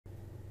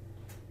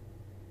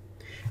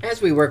As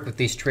we work with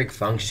these trig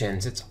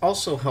functions, it's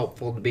also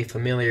helpful to be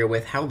familiar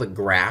with how the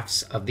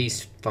graphs of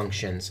these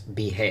functions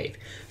behave.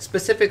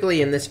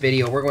 Specifically, in this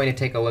video, we're going to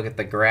take a look at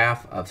the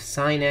graph of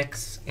sine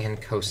x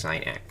and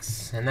cosine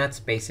x. And that's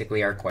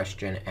basically our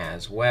question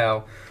as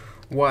well.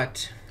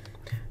 What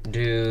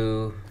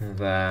do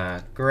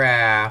the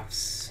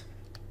graphs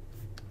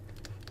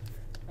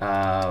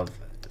of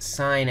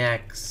sine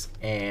x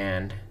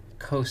and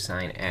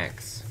cosine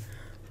x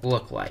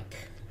look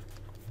like?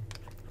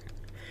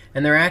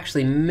 And there are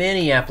actually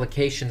many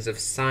applications of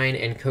sine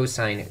and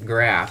cosine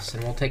graphs,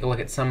 and we'll take a look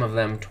at some of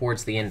them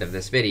towards the end of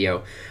this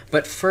video.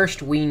 But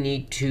first, we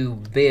need to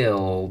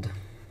build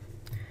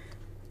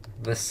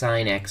the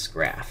sine x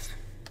graph.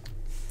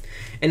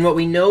 And what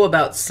we know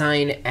about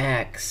sine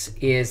x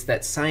is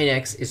that sine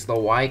x is the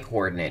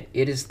y-coordinate.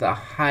 It is the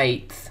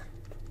height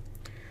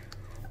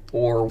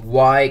or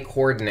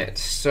y-coordinate.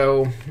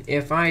 So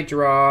if I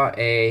draw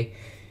a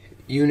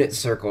unit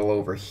circle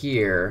over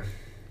here,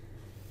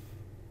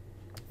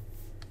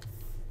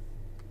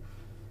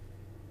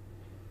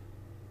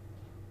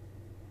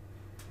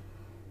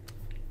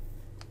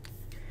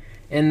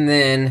 and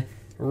then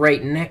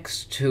right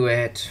next to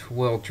it,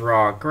 we'll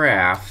draw a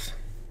graph.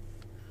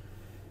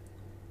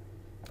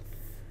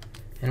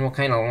 And we'll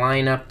kind of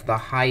line up the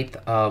height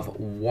of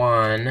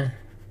 1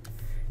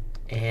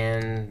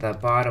 and the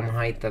bottom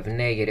height of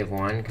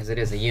 -1, because it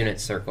is a unit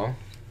circle.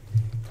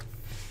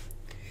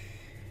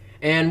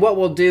 And what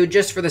we'll do,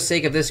 just for the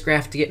sake of this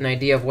graph to get an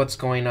idea of what's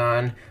going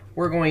on,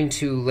 we're going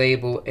to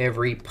label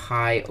every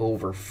pi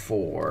over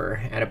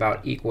 4 at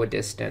about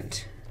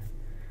equidistant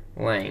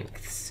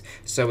lengths.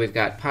 So we've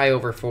got pi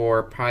over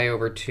 4, pi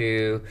over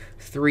 2,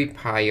 3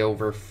 pi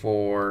over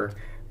 4,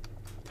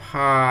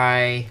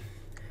 pi,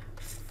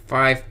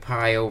 5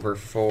 pi over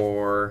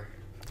 4,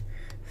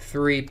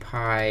 3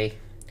 pi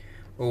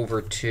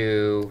over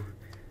 2,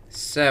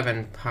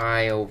 7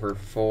 pi over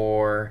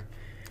 4,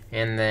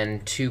 and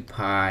then 2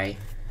 pi.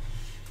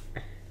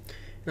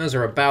 Those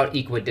are about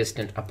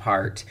equidistant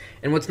apart.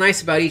 And what's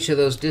nice about each of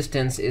those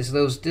distance is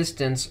those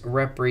distance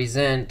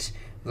represent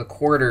the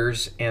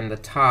quarters and the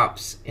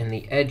tops and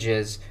the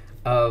edges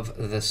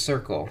of the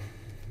circle.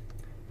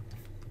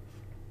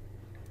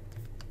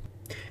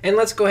 And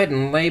let's go ahead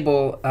and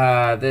label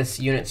this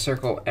unit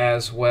circle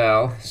as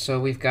well.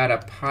 So we've got a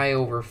pi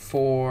over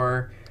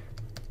 4,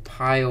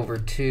 pi over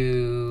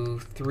 2,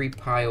 3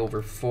 pi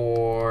over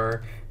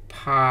 4,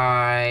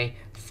 pi,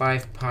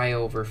 5 pi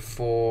over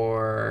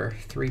 4,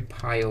 3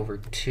 pi over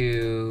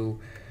 2,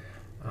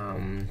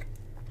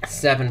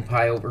 7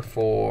 pi over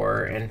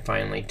 4, and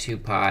finally 2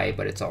 pi,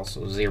 but it's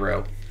also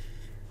 0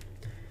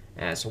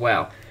 as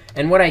well.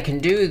 And what I can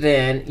do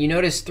then, you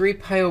notice 3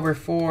 pi over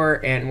 4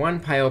 and 1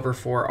 pi over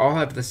 4 all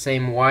have the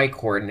same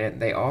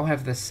y-coordinate. They all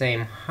have the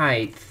same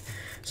height.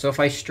 So if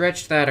I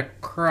stretch that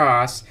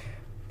across,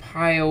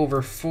 pi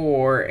over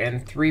 4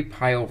 and 3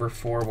 pi over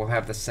 4 will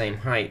have the same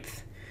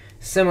height.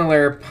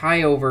 Similar,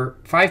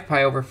 5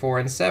 pi over 4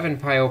 and 7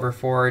 pi over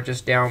 4 are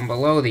just down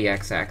below the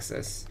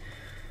x-axis.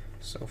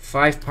 So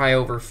 5 pi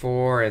over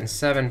 4 and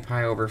 7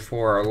 pi over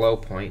 4 are low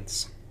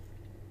points.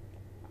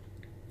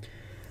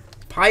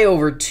 Pi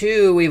over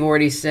 2, we've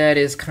already said,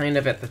 is kind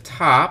of at the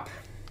top.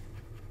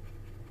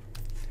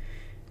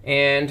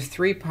 And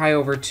 3 pi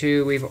over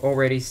 2, we've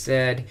already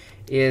said,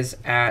 is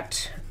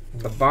at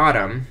the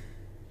bottom.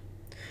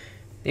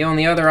 The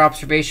only other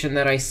observation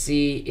that I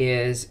see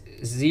is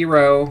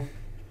 0,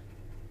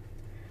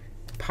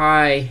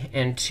 pi,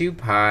 and 2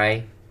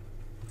 pi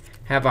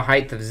have a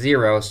height of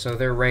 0, so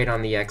they're right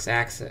on the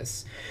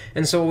x-axis.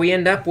 And so what we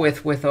end up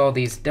with all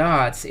these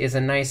dots is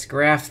a nice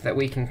graph that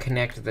we can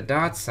connect the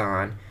dots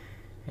on.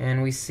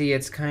 And we see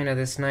it's kind of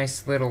this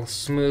nice little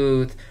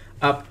smooth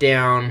up,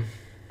 down,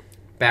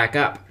 back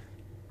up.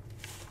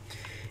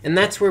 And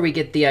that's where we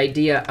get the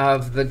idea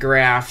of the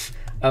graph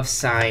of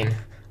sine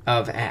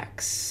of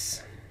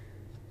x.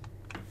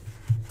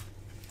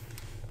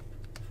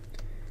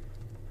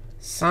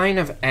 Sine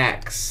of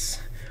x.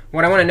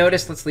 What I want to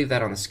notice, let's leave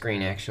that on the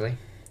screen, actually.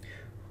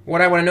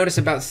 What I want to notice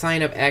about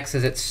sine of x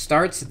is it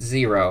starts at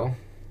 0,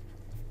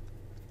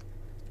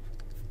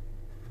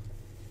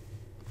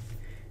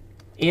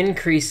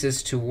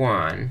 increases to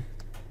 1,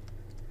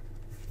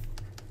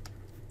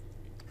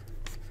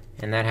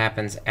 and that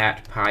happens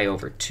at pi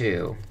over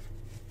 2,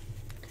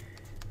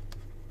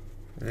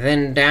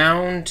 then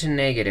down to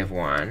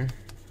 -1,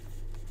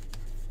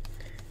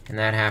 and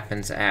that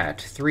happens at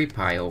 3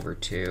 pi over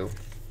 2,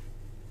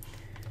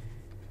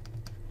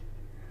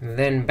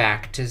 then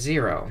back to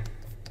 0.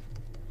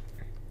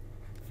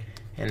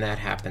 And that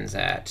happens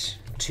at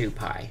 2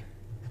 pi.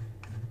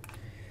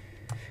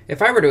 If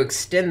I were to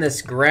extend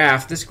this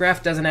graph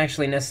doesn't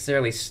actually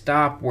necessarily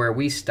stop where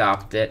we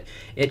stopped it.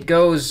 It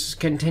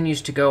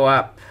continues to go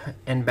up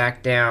and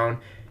back down.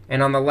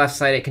 And on the left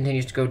side, it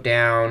continues to go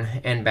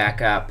down and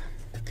back up.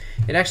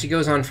 It actually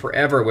goes on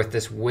forever with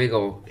this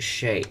wiggle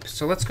shape.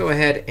 So let's go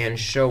ahead and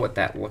show what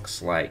that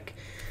looks like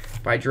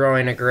by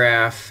drawing a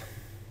graph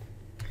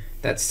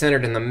that's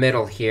centered in the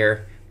middle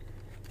here.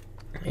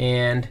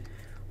 And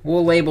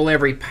we'll label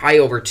every pi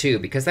over 2,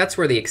 because that's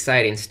where the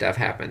exciting stuff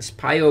happens.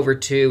 Pi over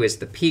 2 is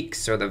the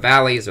peaks or the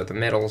valleys or the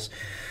middles.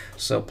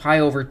 So pi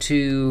over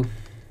 2,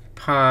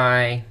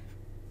 pi,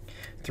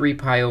 3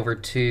 pi over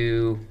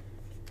 2,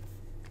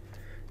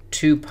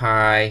 2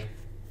 pi,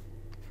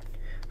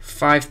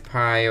 5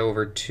 pi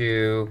over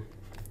 2,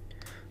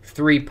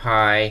 3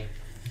 pi,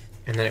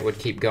 and then it would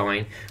keep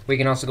going. We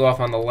can also go off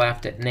on the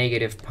left at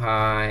negative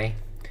pi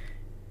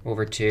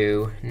over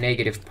 2,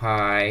 negative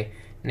pi,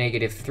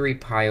 negative 3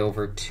 pi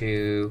over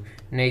 2,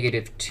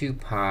 negative 2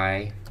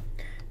 pi,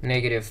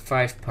 negative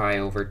 5 pi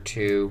over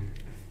 2,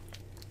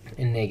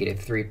 and negative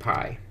 3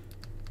 pi.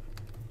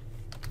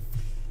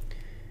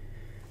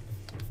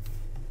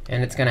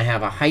 And it's going to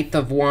have a height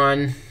of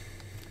 1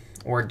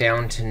 or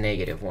down to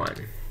negative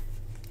 1.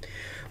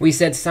 We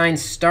said sine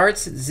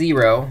starts at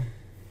 0,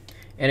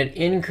 and it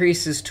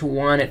increases to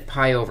 1 at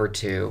pi over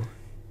 2.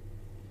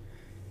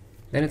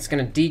 Then it's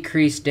going to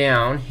decrease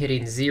down,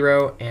 hitting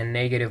 0 and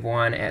negative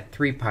 1 at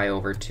 3 pi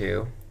over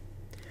 2.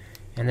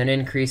 And then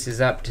increases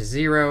up to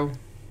 0,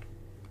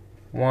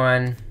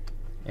 1,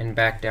 and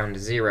back down to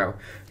 0.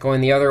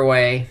 Going the other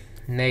way,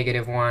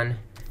 negative 1,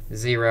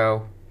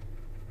 0,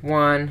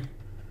 1,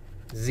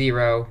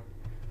 0,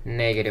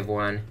 negative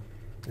 1,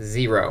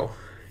 0.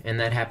 And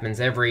that happens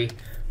every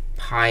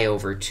pi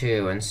over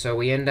 2. And so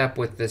we end up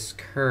with this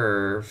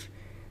curve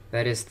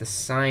that is the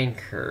sine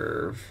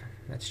curve.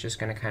 That's just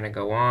going to kind of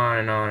go on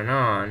and on and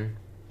on,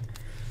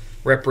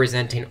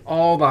 representing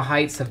all the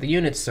heights of the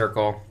unit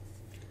circle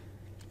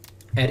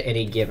at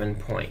any given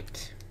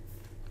point.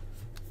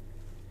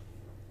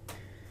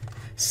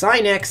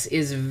 Sine x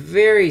is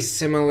very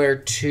similar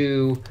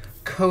to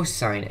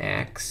cosine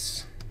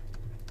x.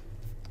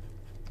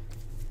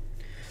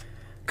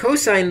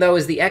 Cosine, though,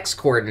 is the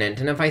x-coordinate.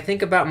 And if I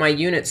think about my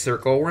unit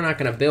circle, we're not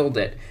going to build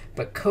it.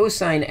 But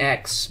cosine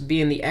x,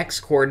 being the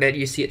x-coordinate,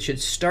 you see it should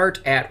start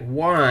at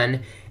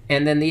 1.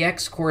 And then the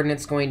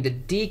x-coordinate's going to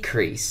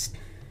decrease.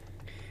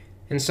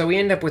 And so we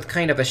end up with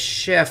kind of a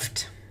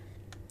shift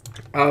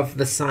of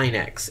the sine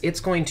x. It's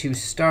going to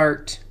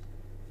start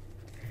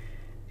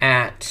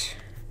at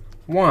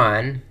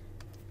 1,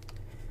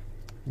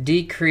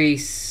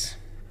 decrease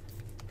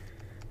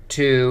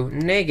to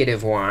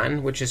negative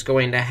 1, which is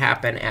going to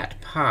happen at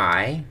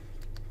pi.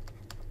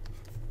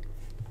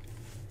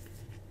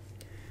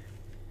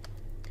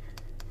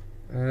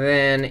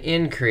 Then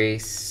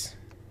increase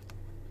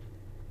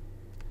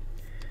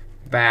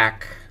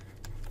back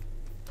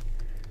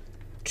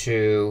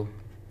to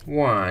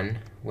 1,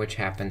 which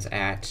happens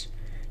at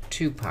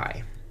 2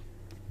 pi.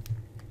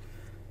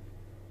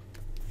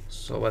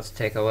 So let's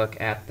take a look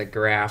at the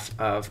graph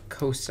of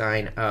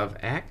cosine of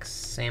x.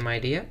 Same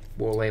idea.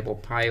 We'll label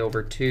pi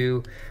over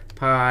 2,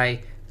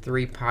 pi,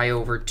 3 pi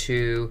over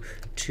 2,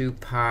 2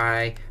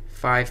 pi,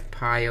 5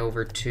 pi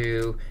over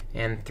 2,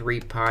 and 3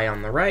 pi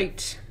on the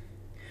right.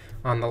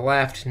 On the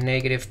left,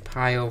 negative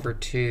pi over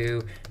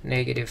 2,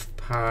 negative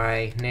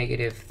pi,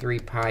 negative 3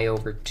 pi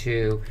over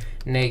 2,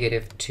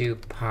 negative 2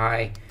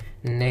 pi,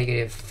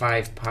 negative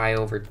 5 pi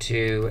over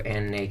 2,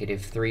 and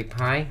negative 3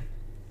 pi.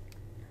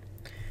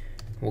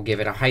 We'll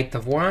give it a height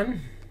of 1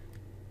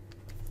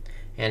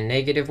 and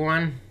negative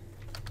 1.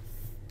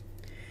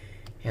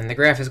 And the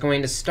graph is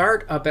going to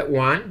start up at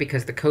 1,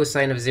 because the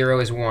cosine of 0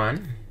 is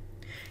 1.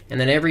 And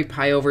then every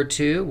pi over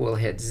 2 will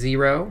hit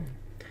 0,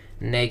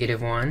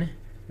 negative 1,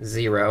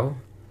 0,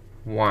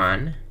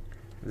 1,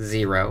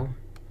 0,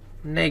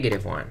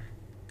 negative 1.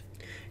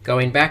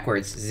 Going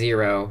backwards,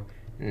 0,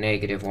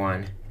 negative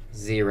 1,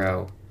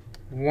 0,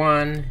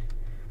 1,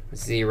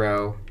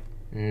 0,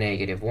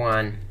 negative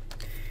 1.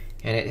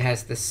 And it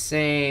has the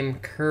same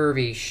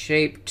curvy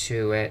shape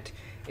to it.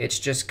 It's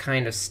just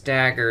kind of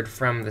staggered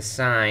from the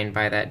sine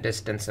by that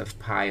distance of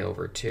pi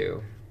over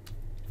 2.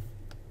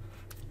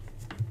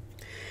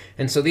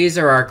 And so these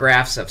are our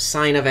graphs of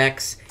sine of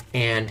x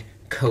and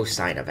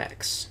cosine of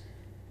x.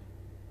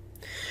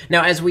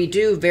 Now, as we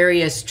do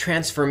various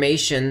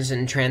transformations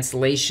and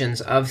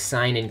translations of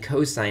sine and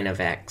cosine of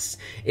x,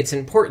 it's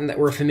important that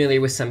we're familiar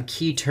with some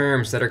key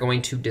terms that are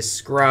going to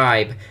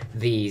describe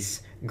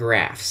these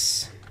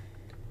graphs.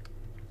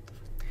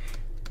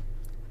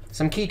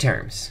 Some key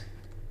terms.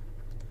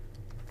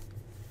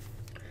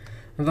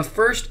 The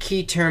first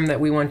key term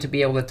that we want to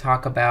be able to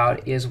talk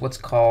about is what's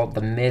called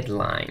the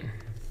midline.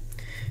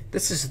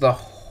 This is the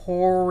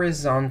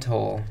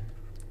horizontal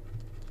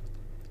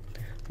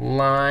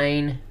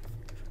line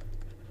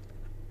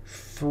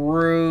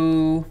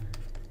through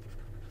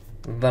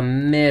the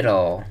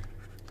middle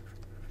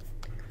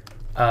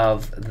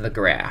of the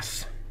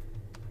graph.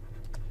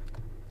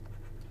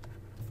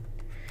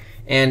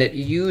 And it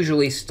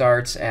usually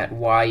starts at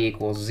y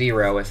equals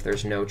 0 if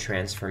there's no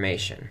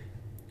transformation.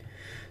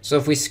 So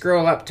if we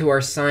scroll up to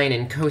our sine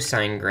and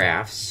cosine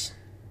graphs,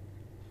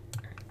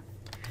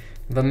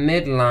 the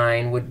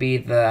midline would be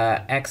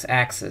the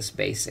x-axis,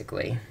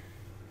 basically,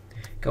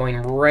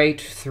 going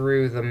right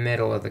through the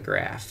middle of the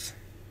graph.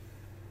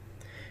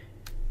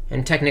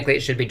 And technically,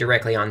 it should be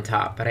directly on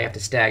top, but I have to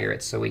stagger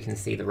it so we can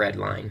see the red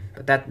line.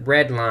 But that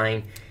red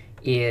line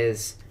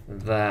is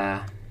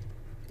the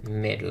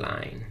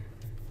midline.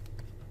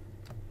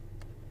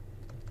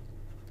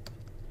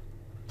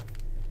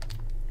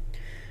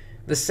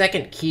 The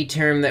second key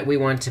term that we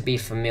want to be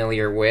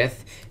familiar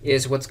with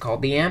is what's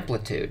called the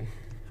amplitude.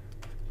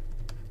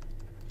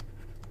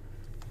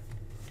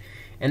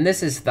 And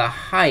this is the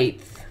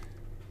height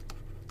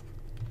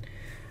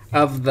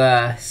of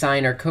the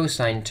sine or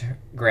cosine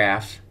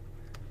graph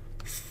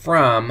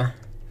from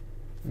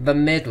the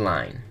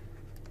midline.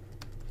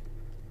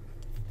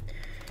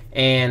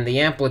 And the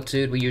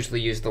amplitude, we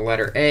usually use the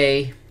letter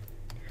A,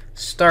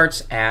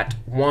 starts at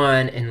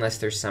 1 unless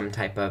there's some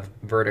type of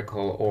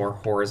vertical or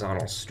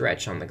horizontal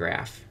stretch on the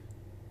graph.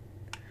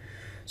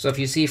 So if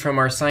you see from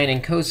our sine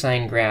and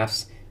cosine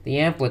graphs, the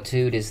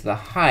amplitude is the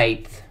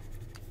height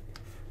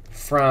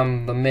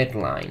from the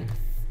midline.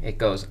 It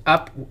goes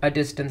up a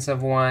distance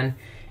of 1,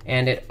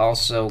 and it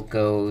also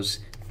goes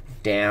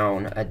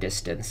down a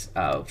distance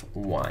of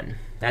 1.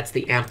 That's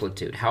the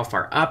amplitude, how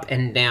far up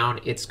and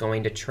down it's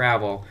going to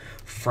travel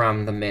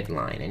from the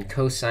midline. And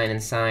cosine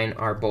and sine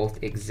are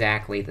both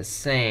exactly the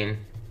same.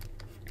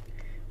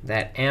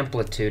 That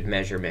amplitude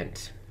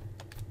measurement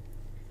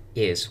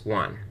is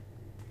 1.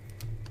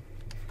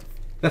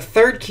 The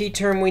third key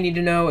term we need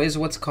to know is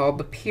what's called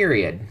the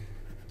period.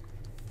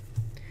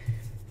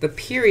 The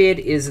period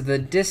is the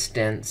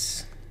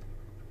distance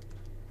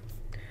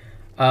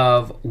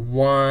of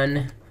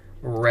one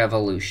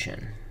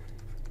revolution.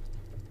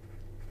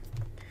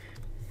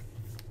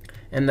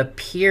 And the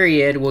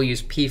period, we'll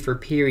use p for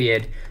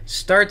period,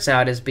 starts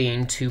out as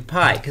being 2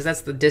 pi, because that's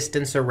the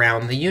distance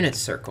around the unit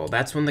circle.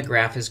 That's when the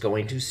graph is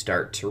going to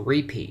start to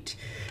repeat.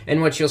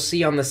 And what you'll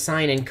see on the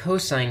sine and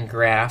cosine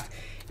graph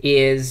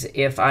is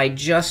if I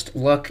just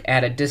look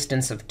at a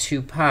distance of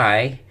 2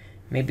 pi,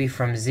 maybe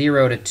from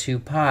 0 to 2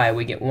 pi,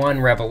 we get 1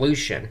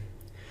 revolution.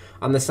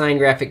 On the sine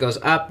graph, it goes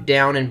up,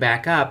 down, and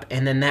back up,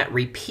 and then that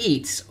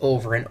repeats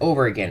over and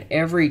over again.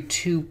 Every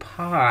 2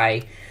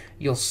 pi,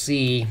 you'll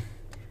see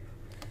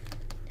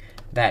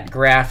that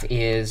graph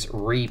is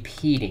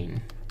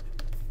repeating.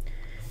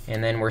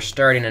 And then we're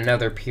starting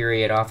another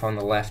period off on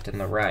the left and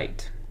the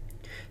right.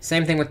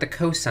 Same thing with the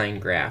cosine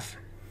graph.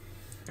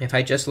 If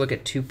I just look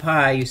at 2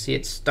 pi, you see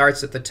it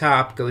starts at the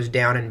top, goes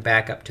down and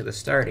back up to the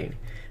starting.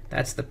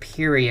 That's the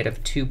period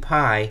of 2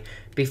 pi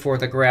before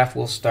the graph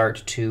will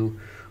start to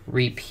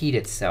repeat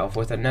itself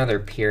with another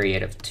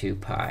period of 2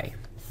 pi.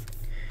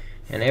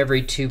 And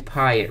every 2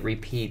 pi, it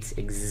repeats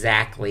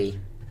exactly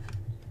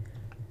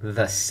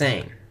the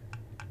same.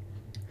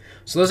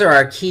 So those are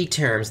our key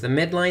terms, the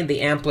midline,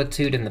 the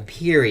amplitude, and the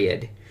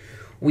period.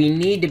 We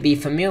need to be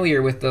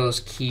familiar with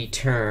those key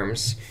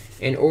terms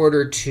in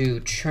order to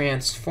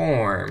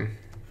transform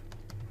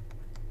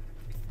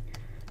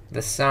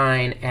the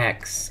sine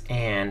x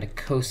and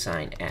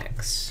cosine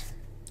x.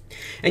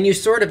 And you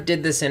sort of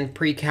did this in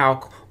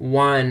pre-calc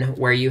 1,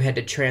 where you had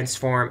to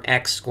transform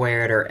x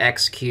squared or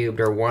x cubed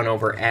or 1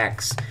 over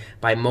x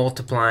by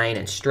multiplying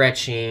and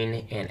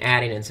stretching and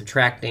adding and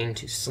subtracting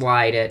to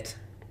slide it.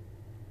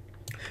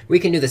 We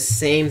can do the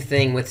same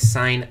thing with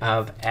sine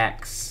of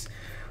x.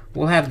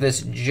 We'll have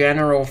this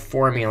general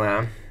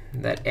formula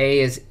that a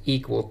is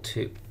equal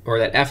to, or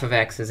that f of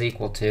x is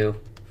equal to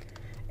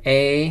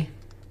a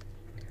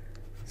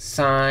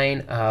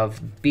sine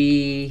of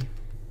b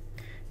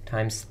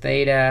times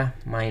theta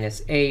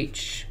minus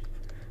h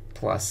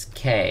plus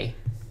k.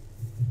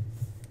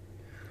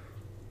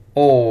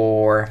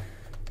 Or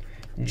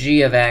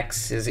g of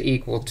x is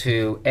equal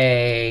to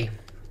a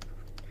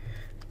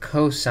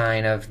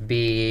cosine of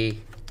b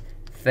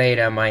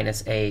theta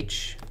minus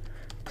h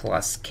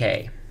plus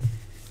k.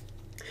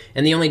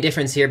 And the only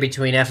difference here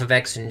between f of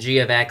x and g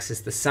of x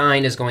is the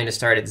sine is going to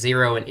start at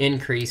 0 and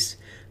increase.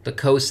 The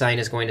cosine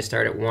is going to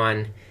start at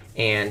 1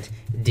 and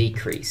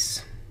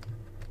decrease.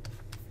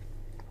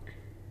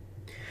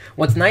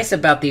 What's nice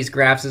about these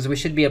graphs is we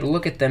should be able to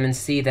look at them and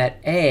see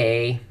that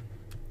a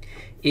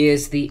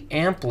is the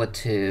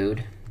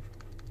amplitude,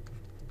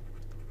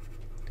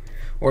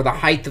 or the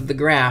height of the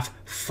graph,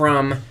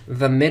 from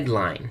the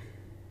midline.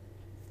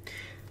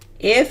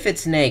 If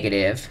it's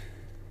negative,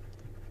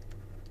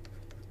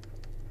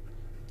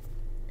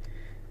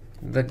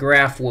 the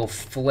graph will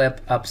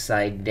flip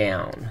upside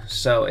down.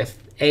 So if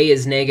a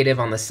is negative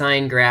on the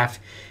sine graph,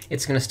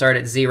 it's going to start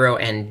at 0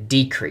 and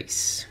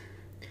decrease.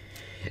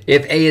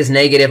 If a is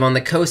negative on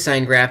the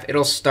cosine graph,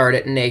 it'll start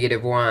at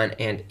 -1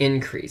 and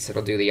increase.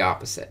 It'll do the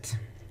opposite.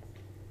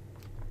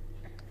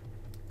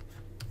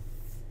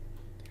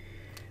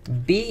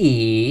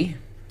 B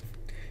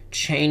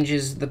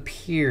changes the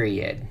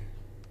period.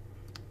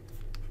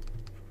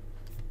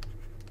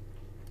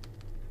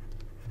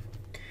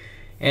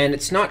 And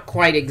it's not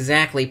quite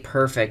exactly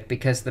perfect,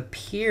 because the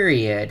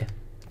period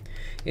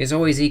is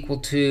always equal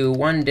to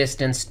 1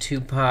 distance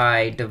 2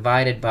 pi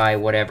divided by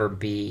whatever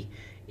b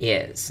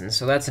is. And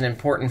so that's an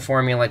important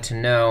formula to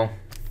know.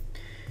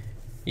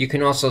 You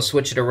can also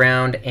switch it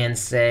around and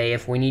say,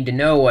 if we need to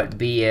know what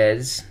b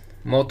is,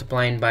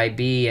 multiplying by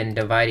b and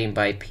dividing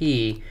by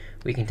p,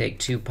 we can take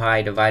 2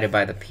 pi divided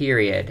by the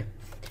period.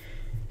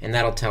 And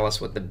that'll tell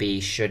us what the b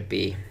should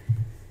be.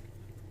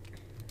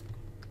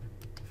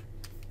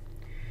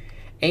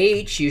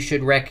 h you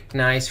should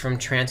recognize from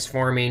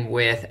transforming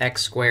with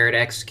x squared,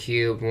 x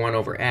cubed, 1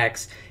 over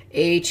x.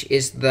 H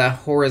is the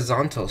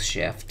horizontal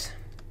shift.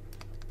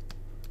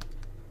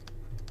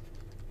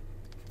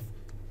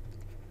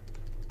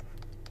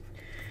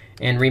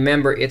 And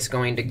remember, it's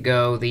going to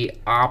go the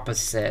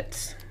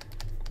opposite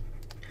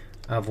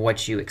of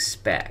what you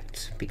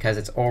expect, because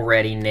it's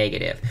already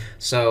negative.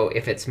 So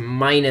if it's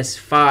minus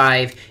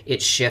 5,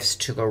 it shifts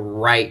to the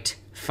right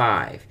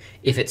 5.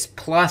 If it's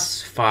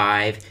plus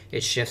 5,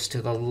 it shifts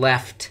to the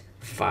left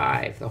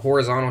 5. The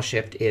horizontal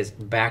shift is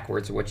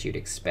backwards what you'd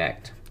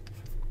expect.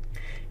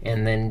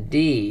 And then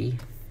D,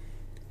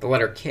 the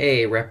letter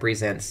K,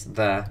 represents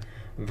the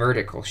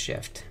vertical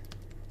shift.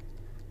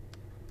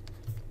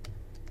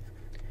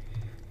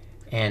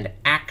 And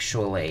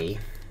actually,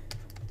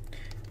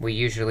 we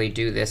usually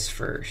do this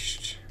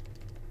first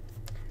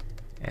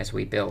as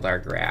we build our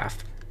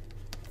graph,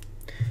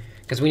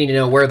 because we need to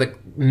know where the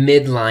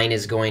midline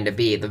is going to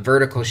be. The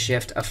vertical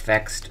shift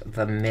affects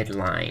the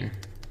midline.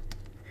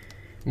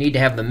 You need to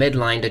have the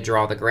midline to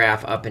draw the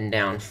graph up and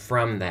down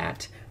from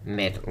that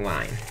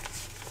midline.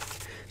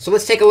 So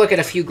let's take a look at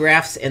a few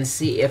graphs and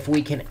see if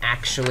we can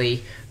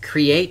actually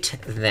create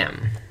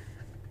them.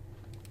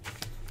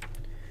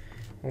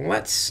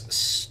 Let's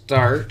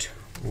start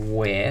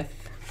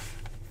with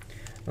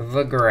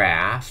the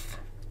graph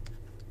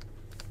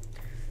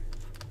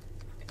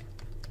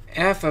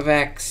f of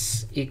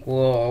x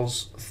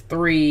equals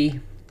 3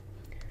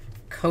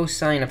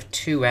 cosine of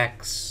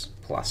 2x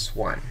plus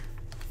 1.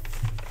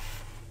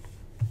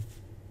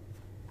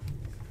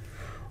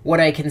 What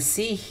I can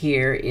see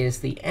here is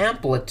the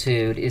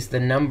amplitude is the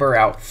number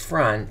out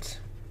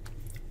front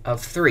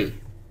of 3.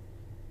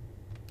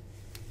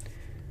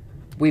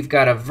 We've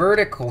got a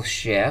vertical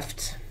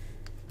shift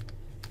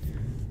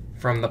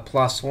from the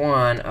plus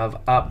 1 of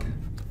up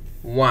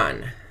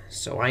 1.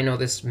 So I know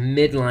this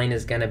midline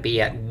is going to be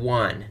at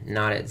 1,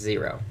 not at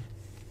 0.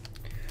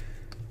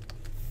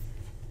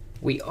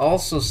 We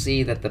also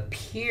see that the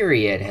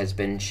period has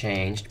been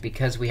changed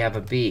because we have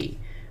a b.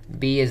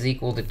 b is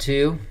equal to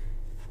 2.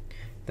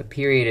 The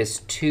period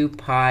is 2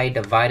 pi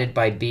divided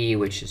by b,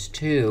 which is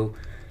 2.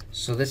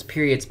 So this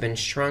period's been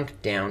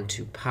shrunk down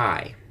to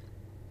pi.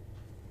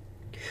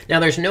 Now,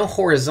 there's no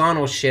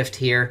horizontal shift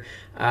here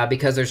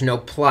because there's no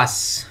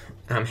plus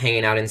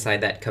hanging out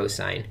inside that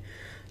cosine.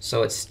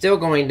 So it's still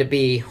going to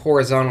be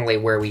horizontally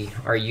where we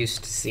are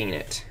used to seeing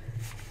it.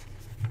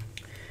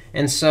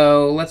 And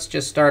so let's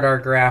just start our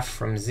graph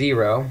from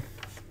 0.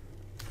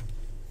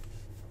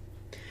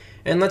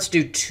 And let's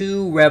do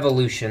 2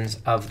 revolutions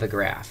of the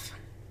graph.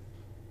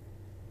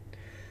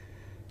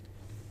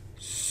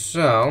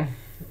 So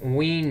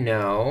we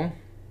know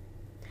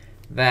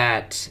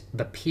that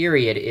the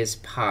period is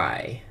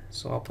pi.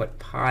 So I'll put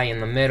pi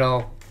in the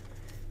middle.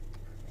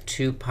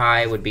 2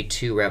 pi would be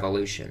 2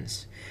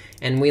 revolutions.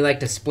 And we like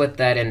to split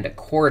that into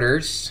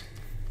quarters,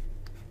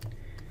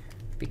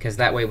 because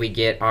that way we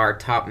get our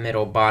top,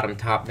 middle, bottom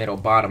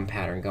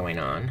pattern going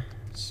on.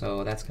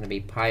 So that's going to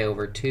be pi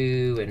over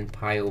 2 and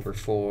pi over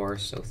 4.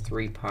 So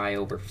 3 pi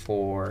over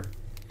 4,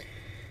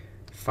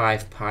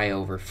 5 pi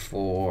over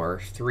 4,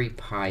 3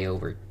 pi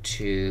over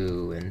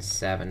 2, and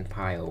 7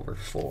 pi over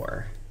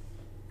 4.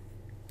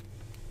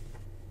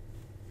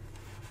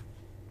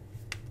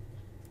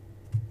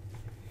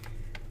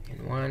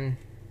 And 1,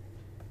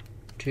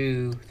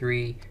 2,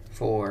 3,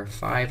 4,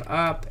 5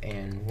 up,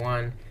 and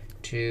 1,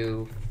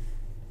 2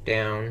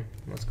 down.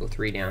 Let's go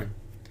 3 down.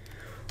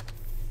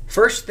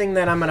 First thing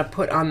that I'm going to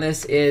put on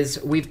this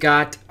is we've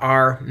got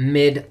our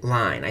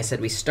midline. I said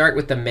we start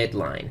with the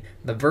midline.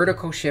 The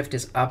vertical shift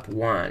is up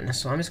 1.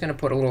 So I'm just going to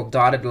put a little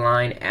dotted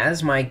line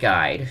as my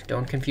guide.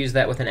 Don't confuse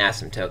that with an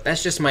asymptote.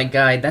 That's just my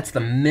guide. That's the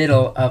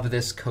middle of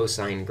this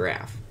cosine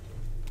graph.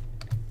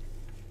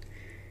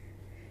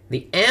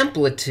 The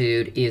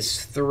amplitude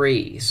is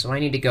 3. So I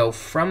need to go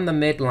from the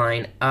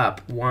midline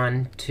up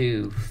 1,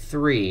 2,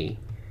 3.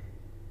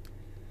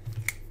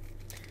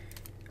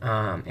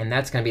 And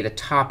that's going to be the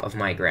top of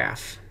my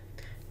graph.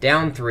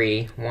 Down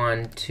 3,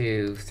 1,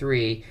 2,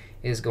 3,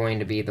 is going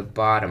to be the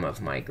bottom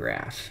of my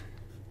graph.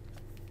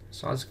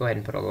 So I'll just go ahead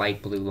and put a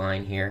light blue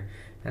line here.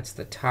 That's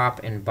the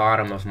top and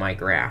bottom of my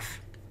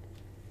graph.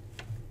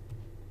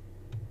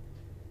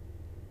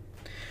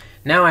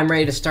 Now I'm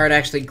ready to start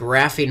actually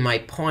graphing my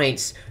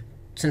points.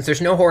 Since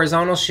there's no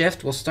horizontal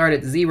shift, we'll start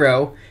at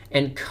 0.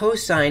 And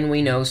cosine,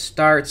 we know,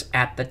 starts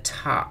at the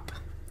top.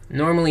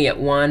 Normally at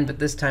 1, but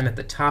this time at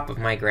the top of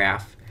my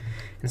graph.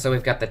 And so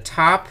we've got the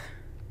top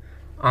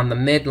on the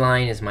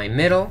midline is my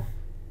middle.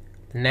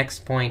 The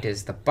next point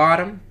is the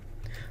bottom.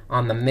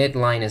 On the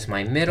midline is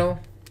my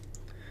middle.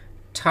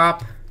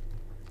 Top,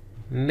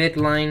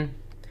 midline,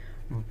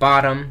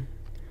 bottom,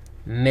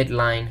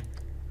 midline,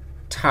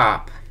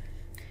 top.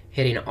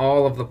 Hitting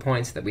all of the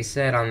points that we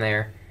said on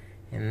there.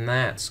 And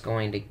that's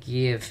going to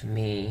give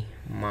me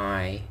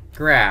my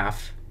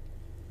graph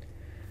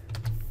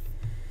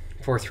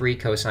for 3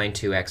 cosine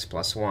 2x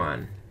plus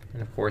 1.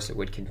 And of course, it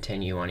would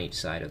continue on each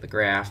side of the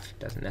graph. It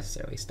doesn't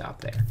necessarily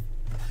stop there.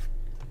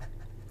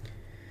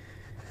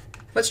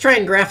 Let's try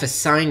and graph a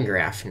sine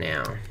graph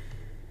now.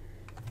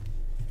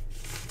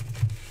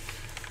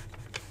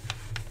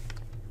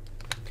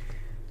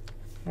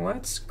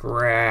 Let's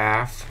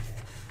graph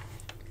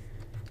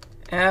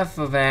f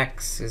of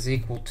x is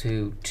equal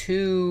to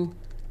 2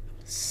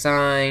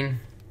 sine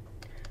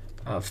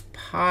of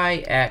pi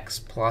x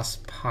plus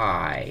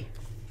pi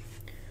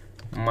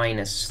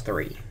minus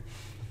 3.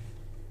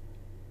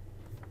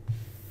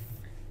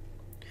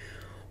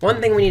 One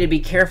thing we need to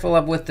be careful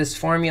of with this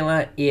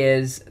formula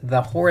is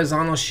the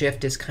horizontal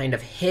shift is kind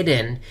of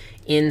hidden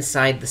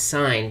inside the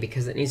sine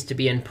because it needs to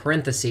be in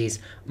parentheses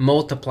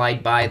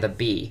multiplied by the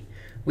b.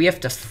 We have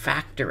to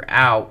factor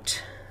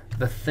out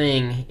the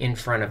thing in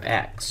front of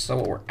x. So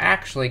what we're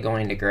actually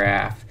going to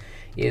graph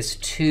is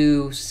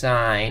 2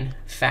 sine,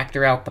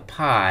 factor out the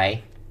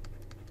pi,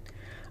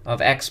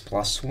 of x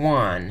plus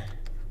 1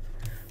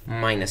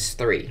 minus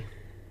 3.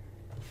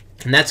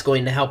 And that's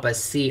going to help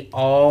us see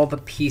all the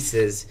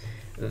pieces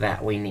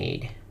that we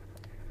need.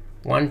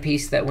 One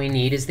piece that we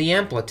need is the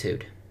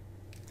amplitude.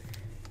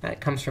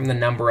 That comes from the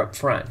number up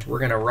front. We're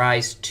going to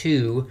rise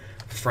 2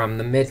 from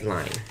the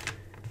midline.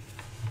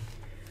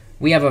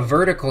 We have a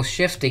vertical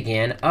shift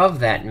again of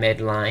that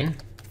midline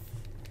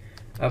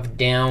of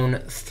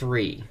down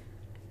 3.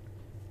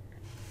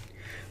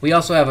 We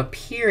also have a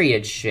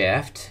period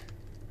shift.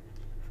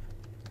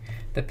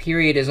 The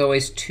period is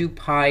always 2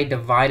 pi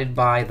divided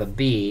by the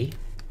b.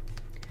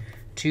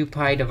 2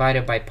 pi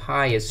divided by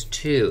pi is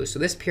 2. So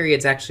this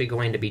period's actually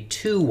going to be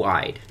 2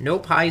 wide. No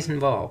pi's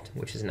involved,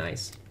 which is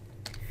nice.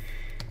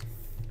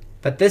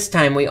 But this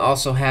time, we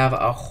also have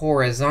a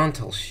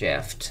horizontal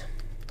shift.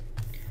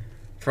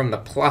 From the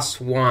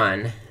plus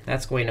 1,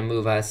 that's going to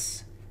move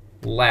us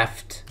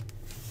left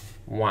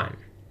 1.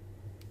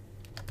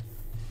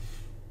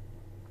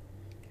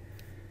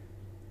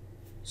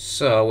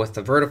 So with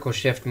the vertical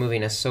shift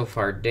moving us so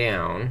far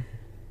down,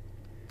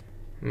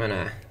 I'm going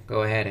to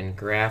go ahead and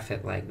graph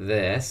it like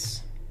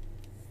this.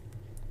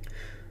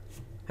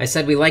 I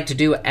said we like to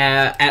do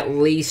at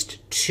least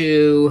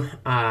 2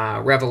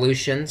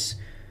 revolutions.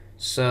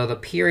 So the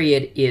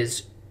period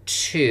is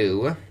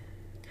 2.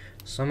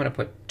 So I'm going to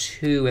put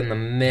 2 in the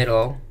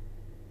middle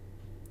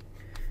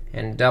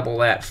and double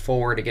that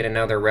 4 to get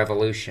another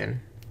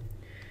revolution.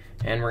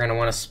 And we're going to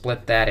want to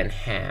split that in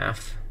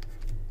half.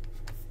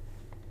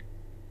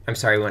 I'm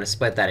sorry, we want to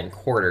split that in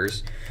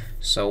quarters.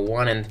 So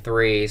 1 and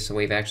 3. So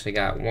we've actually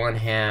got 1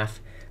 half,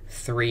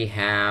 3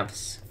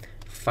 halves,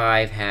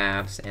 5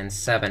 halves, and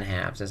 7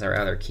 halves as our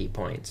other key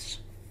points.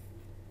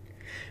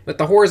 With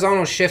the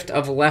horizontal shift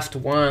of left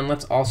 1,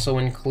 let's also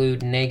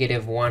include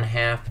negative 1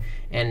 half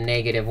and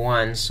negative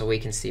 1 so we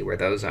can see where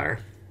those are.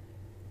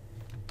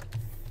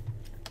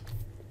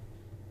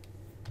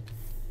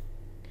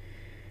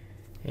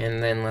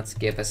 And then let's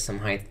give us some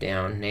height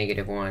down.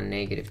 Negative 1,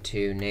 negative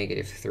 2,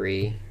 negative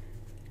 3,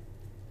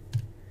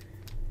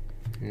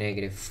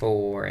 negative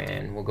 4,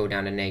 and we'll go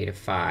down to negative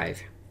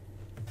 5.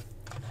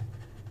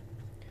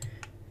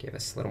 Give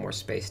us a little more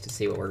space to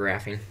see what we're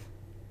graphing.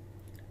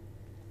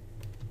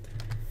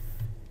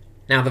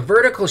 Now, the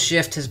vertical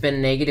shift has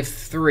been negative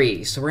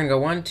 3. So we're going to go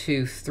 1,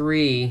 2,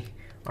 3.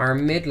 Our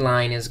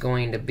midline is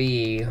going to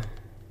be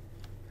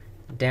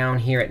down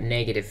here at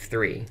negative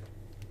 3.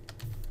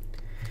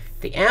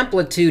 The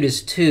amplitude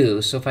is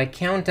 2. So if I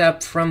count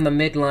up from the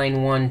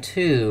midline 1,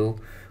 2,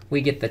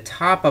 we get the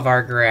top of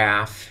our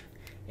graph.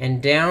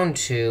 And down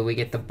 2, we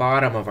get the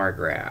bottom of our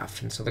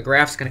graph. And so the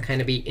graph's going to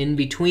kind of be in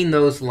between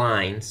those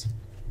lines.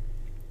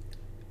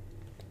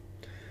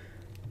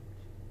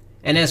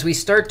 And as we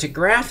start to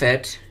graph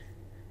it,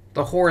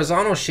 the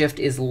horizontal shift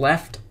is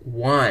left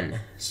 1.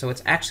 So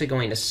it's actually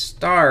going to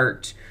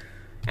start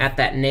at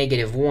that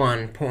negative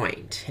 1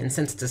 point. And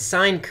since it's a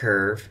sine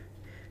curve,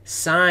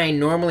 sine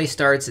normally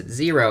starts at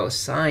 0.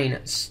 Sine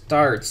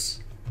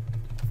starts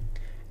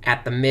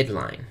at the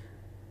midline.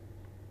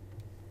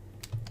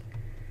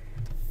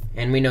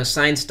 And we know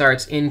sine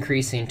starts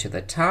increasing to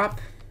the top,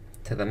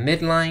 to the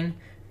midline,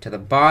 to the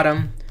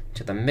bottom,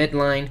 to the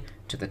midline,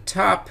 to the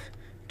top,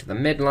 to the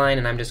midline.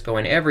 And I'm just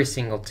going every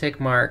single tick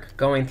mark,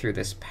 going through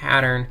this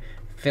pattern,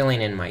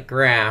 filling in my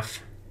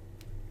graph.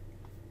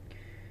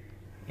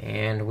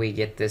 And we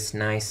get this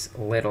nice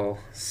little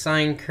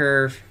sine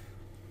curve.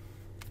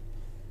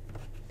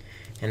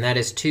 And that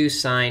is 2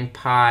 sine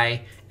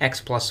pi x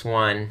plus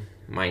 1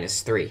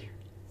 minus 3.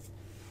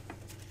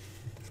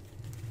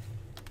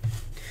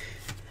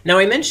 Now,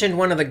 I mentioned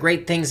one of the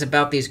great things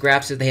about these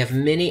graphs is they have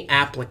many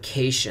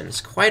applications.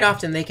 Quite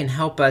often, they can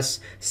help us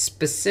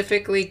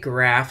specifically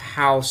graph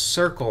how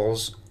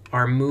circles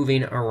are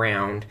moving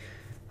around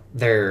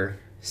their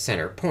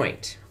center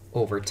point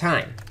over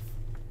time.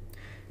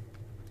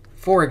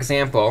 For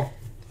example,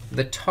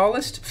 the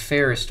tallest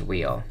Ferris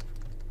wheel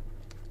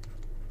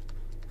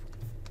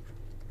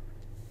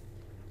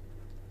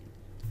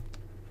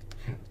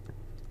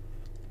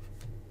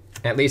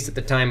at least at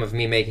the time of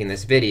me making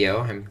this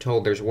video, I'm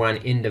told there's one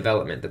in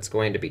development that's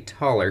going to be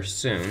taller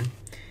soon,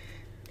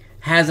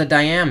 has a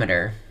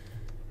diameter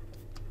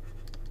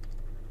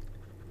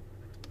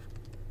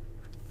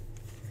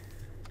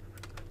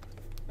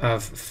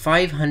of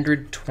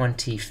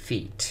 520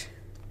 feet.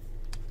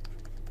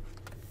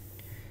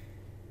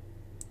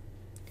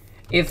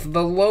 If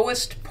the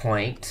lowest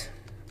point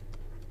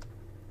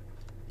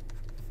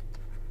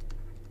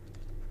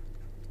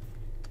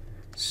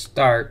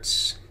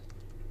starts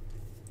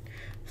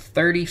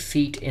 30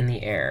 feet in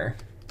the air,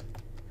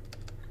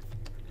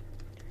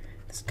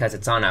 it's because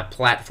it's on a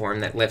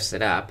platform that lifts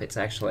it up. It's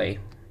actually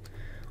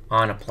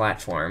on a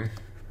platform.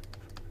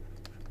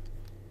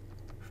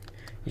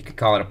 You could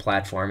call it a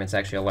platform. It's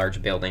actually a large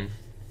building.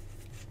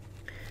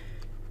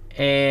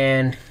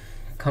 And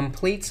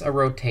completes a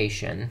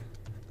rotation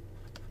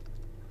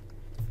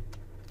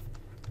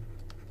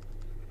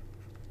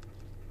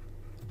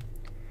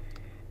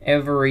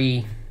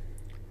every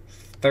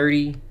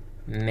 30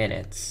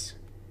 minutes.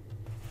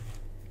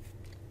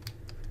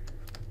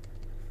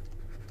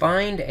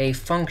 Find a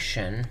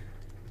function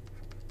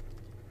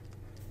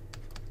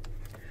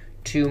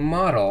to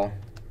model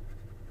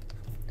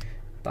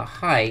the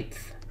height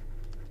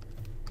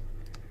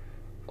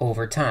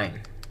over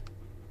time.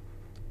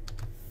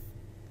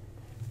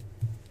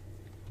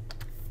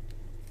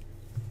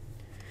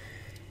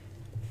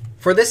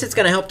 For this, it's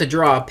going to help to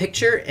draw a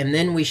picture, and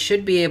then we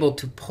should be able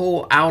to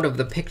pull out of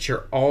the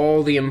picture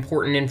all the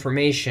important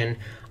information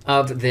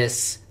of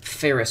this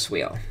Ferris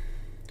wheel.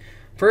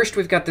 First,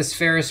 we've got this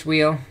Ferris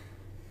wheel.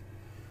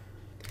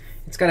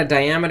 It's got a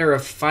diameter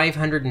of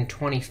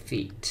 520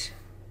 feet.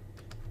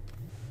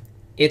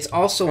 It's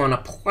also on a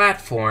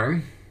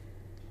platform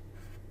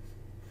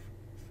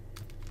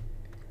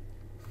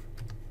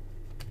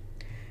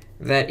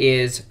that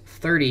is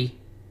 30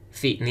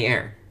 feet in the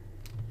air.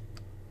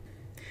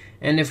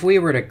 And if we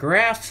were to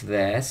graph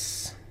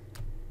this,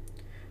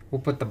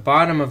 we'll put the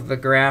bottom of the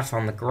graph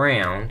on the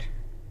ground.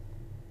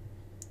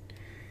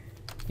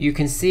 You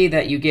can see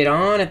that you get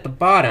on at the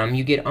bottom.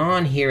 You get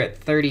on here at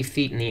 30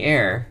 feet in the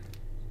air.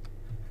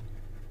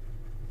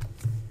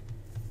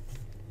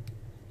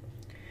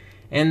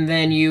 And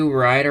then you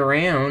ride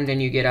around,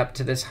 and you get up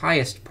to this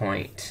highest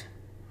point.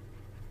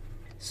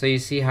 So you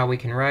see how we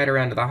can ride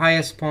around to the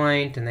highest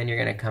point, and then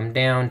you're going to come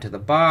down to the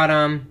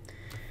bottom.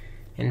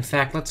 In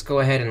fact, let's go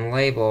ahead and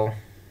label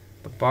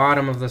the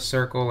bottom of the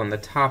circle and the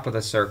top of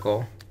the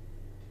circle.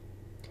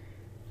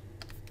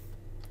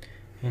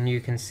 And you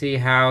can see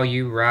how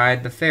you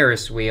ride the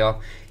Ferris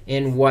wheel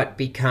in what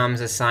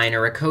becomes a sine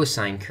or a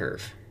cosine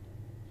curve.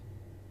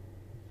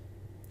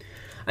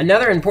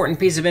 Another important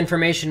piece of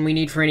information we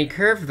need for any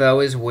curve, though,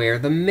 is where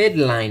the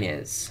midline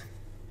is.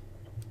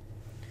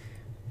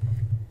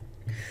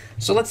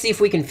 So let's see if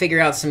we can figure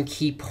out some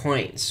key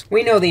points.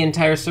 We know the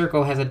entire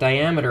circle has a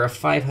diameter of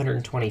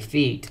 520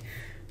 feet,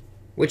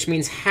 which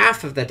means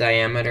half of the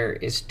diameter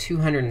is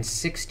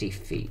 260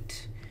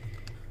 feet.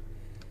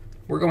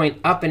 We're going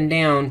up and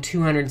down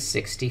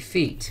 260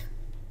 feet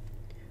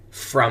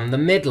from the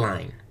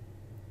midline.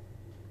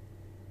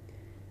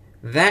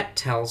 That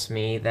tells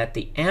me that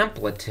the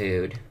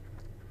amplitude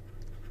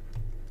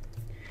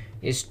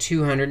is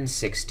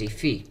 260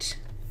 feet.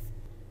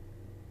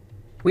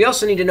 We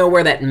also need to know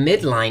where that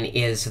midline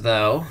is,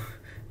 though.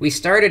 We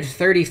started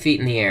 30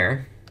 feet in the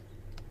air.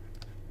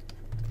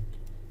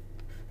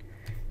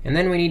 And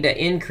then we need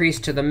to increase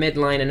to the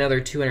midline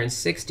another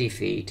 260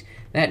 feet.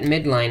 That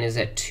midline is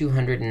at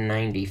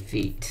 290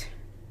 feet.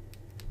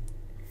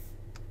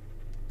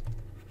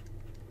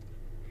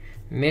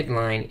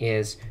 Midline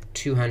is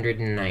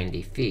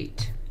 290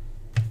 feet.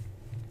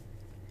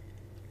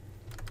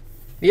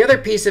 The other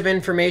piece of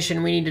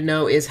information we need to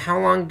know is how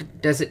long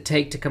does it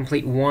take to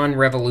complete one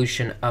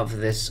revolution of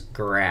this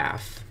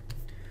graph?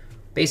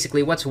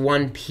 Basically, what's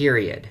one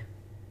period?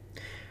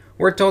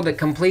 We're told it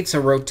completes a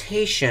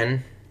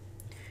rotation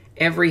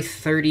every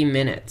 30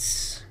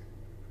 minutes.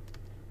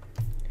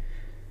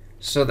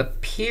 So the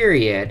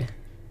period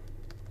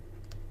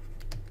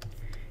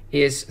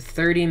is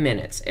 30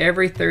 minutes.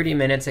 Every 30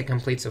 minutes, it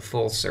completes a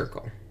full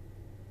circle.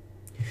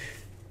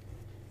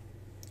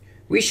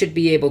 We should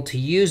be able to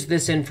use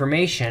this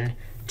information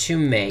to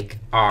make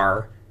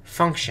our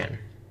function.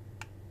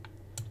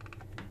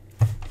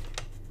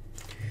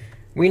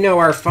 We know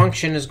our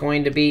function is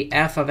going to be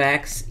f of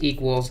x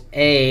equals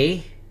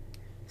a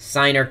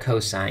sine or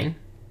cosine.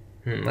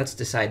 Let's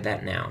decide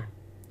that now.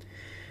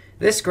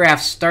 This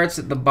graph starts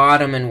at the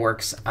bottom and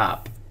works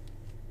up.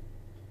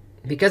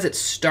 Because it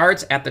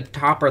starts at the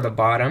top or the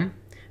bottom,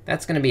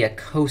 that's going to be a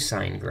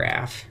cosine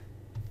graph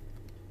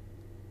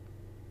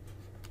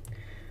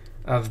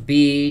of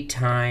b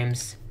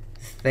times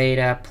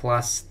theta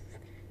plus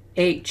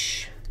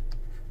h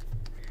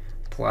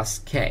plus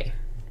k.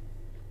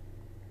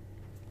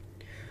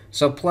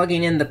 So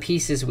plugging in the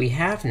pieces we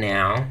have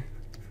now,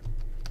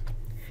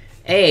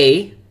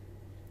 a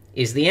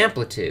is the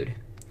amplitude,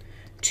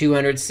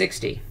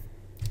 260.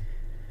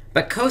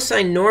 But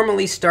cosine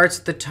normally starts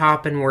at the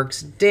top and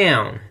works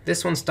down.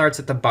 This one starts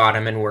at the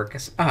bottom and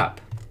works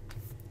up.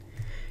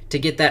 To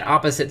get that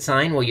opposite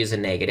sign, we'll use a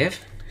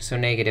negative. So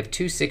negative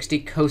 260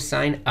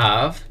 cosine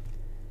of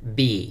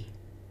b.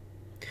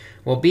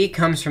 Well, b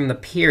comes from the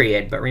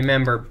period, but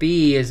remember,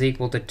 b is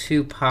equal to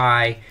 2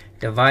 pi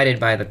divided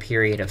by the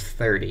period of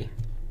 30.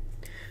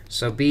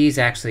 So b is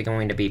actually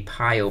going to be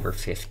pi over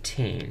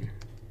 15.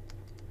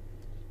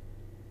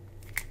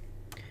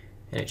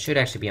 And it should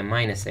actually be a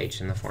minus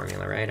h in the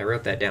formula, right? I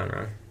wrote that down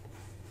wrong.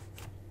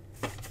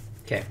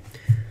 OK.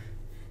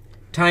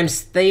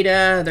 Times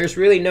theta. There's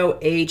really no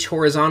h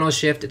horizontal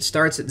shift. It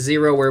starts at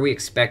 0 where we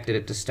expected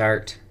it to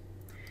start.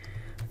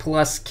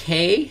 Plus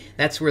k.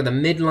 That's where the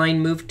midline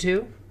moved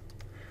to,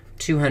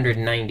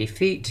 290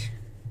 feet.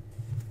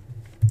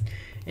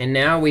 And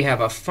now we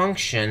have a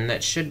function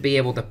that should be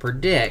able to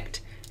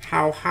predict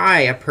how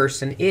high a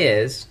person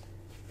is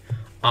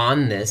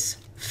on this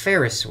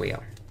Ferris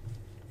wheel.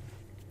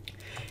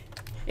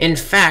 In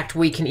fact,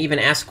 we can even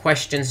ask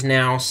questions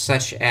now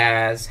such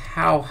as,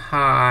 how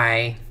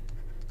high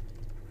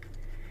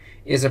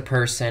is a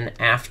person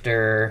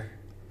after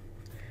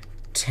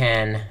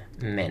 10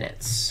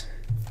 minutes?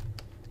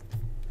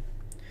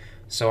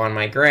 So on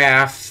my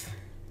graph,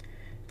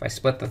 if I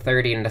split the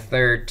 30 into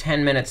third,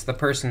 10 minutes, the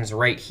person's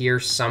right here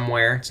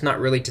somewhere. It's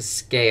not really to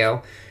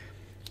scale,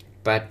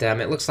 but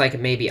it looks like it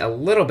may be a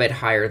little bit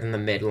higher than the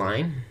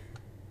midline.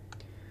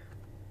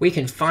 We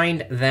can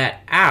find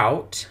that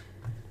out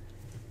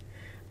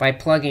by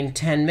plugging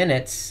 10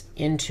 minutes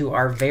into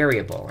our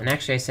variable. And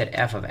actually, I said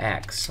f of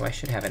x, so I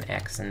should have an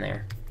x in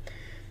there.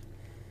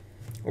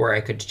 Or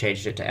I could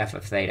change it to f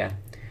of theta.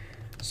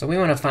 So we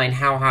want to find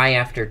how high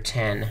after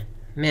 10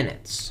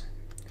 minutes.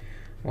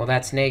 Well,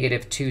 that's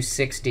negative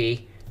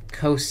 260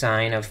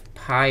 cosine of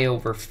pi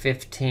over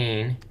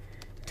 15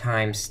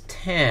 times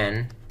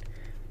 10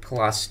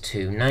 plus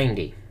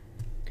 290.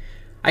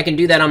 I can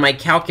do that on my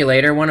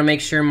calculator. I want to make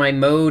sure my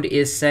mode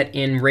is set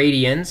in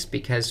radians,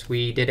 because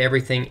we did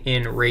everything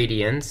in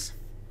radians.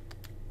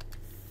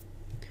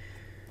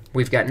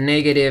 We've got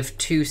negative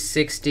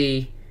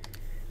 260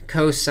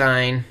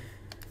 cosine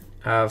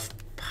of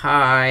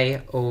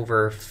pi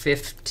over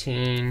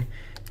 15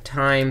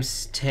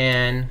 times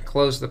 10,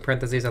 close the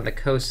parentheses on the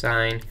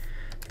cosine,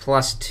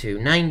 plus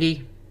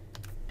 290.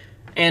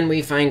 And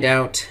we find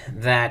out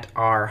that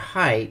our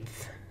height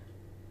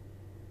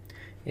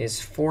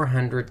is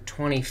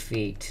 420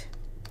 feet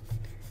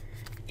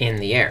in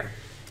the air.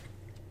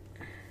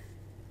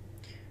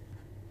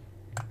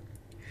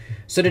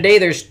 So today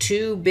there's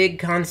two big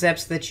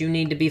concepts that you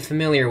need to be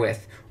familiar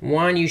with.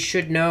 One, you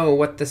should know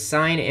what the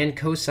sine and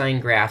cosine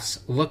graphs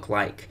look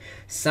like.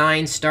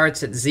 Sine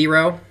starts at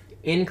 0,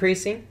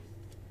 increasing.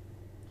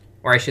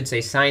 Or I should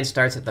say sine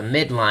starts at the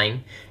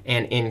midline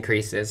and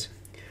increases.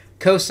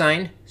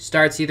 Cosine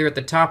starts either at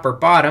the top or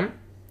bottom.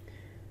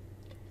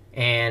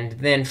 And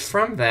then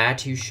from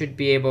that, you should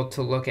be able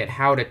to look at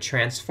how to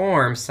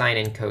transform sine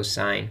and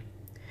cosine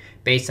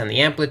based on the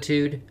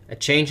amplitude, a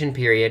change in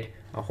period,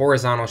 a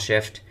horizontal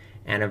shift,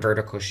 and a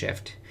vertical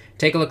shift.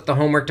 Take a look at the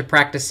homework to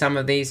practice some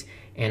of these,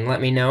 and let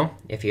me know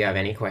if you have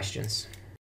any questions.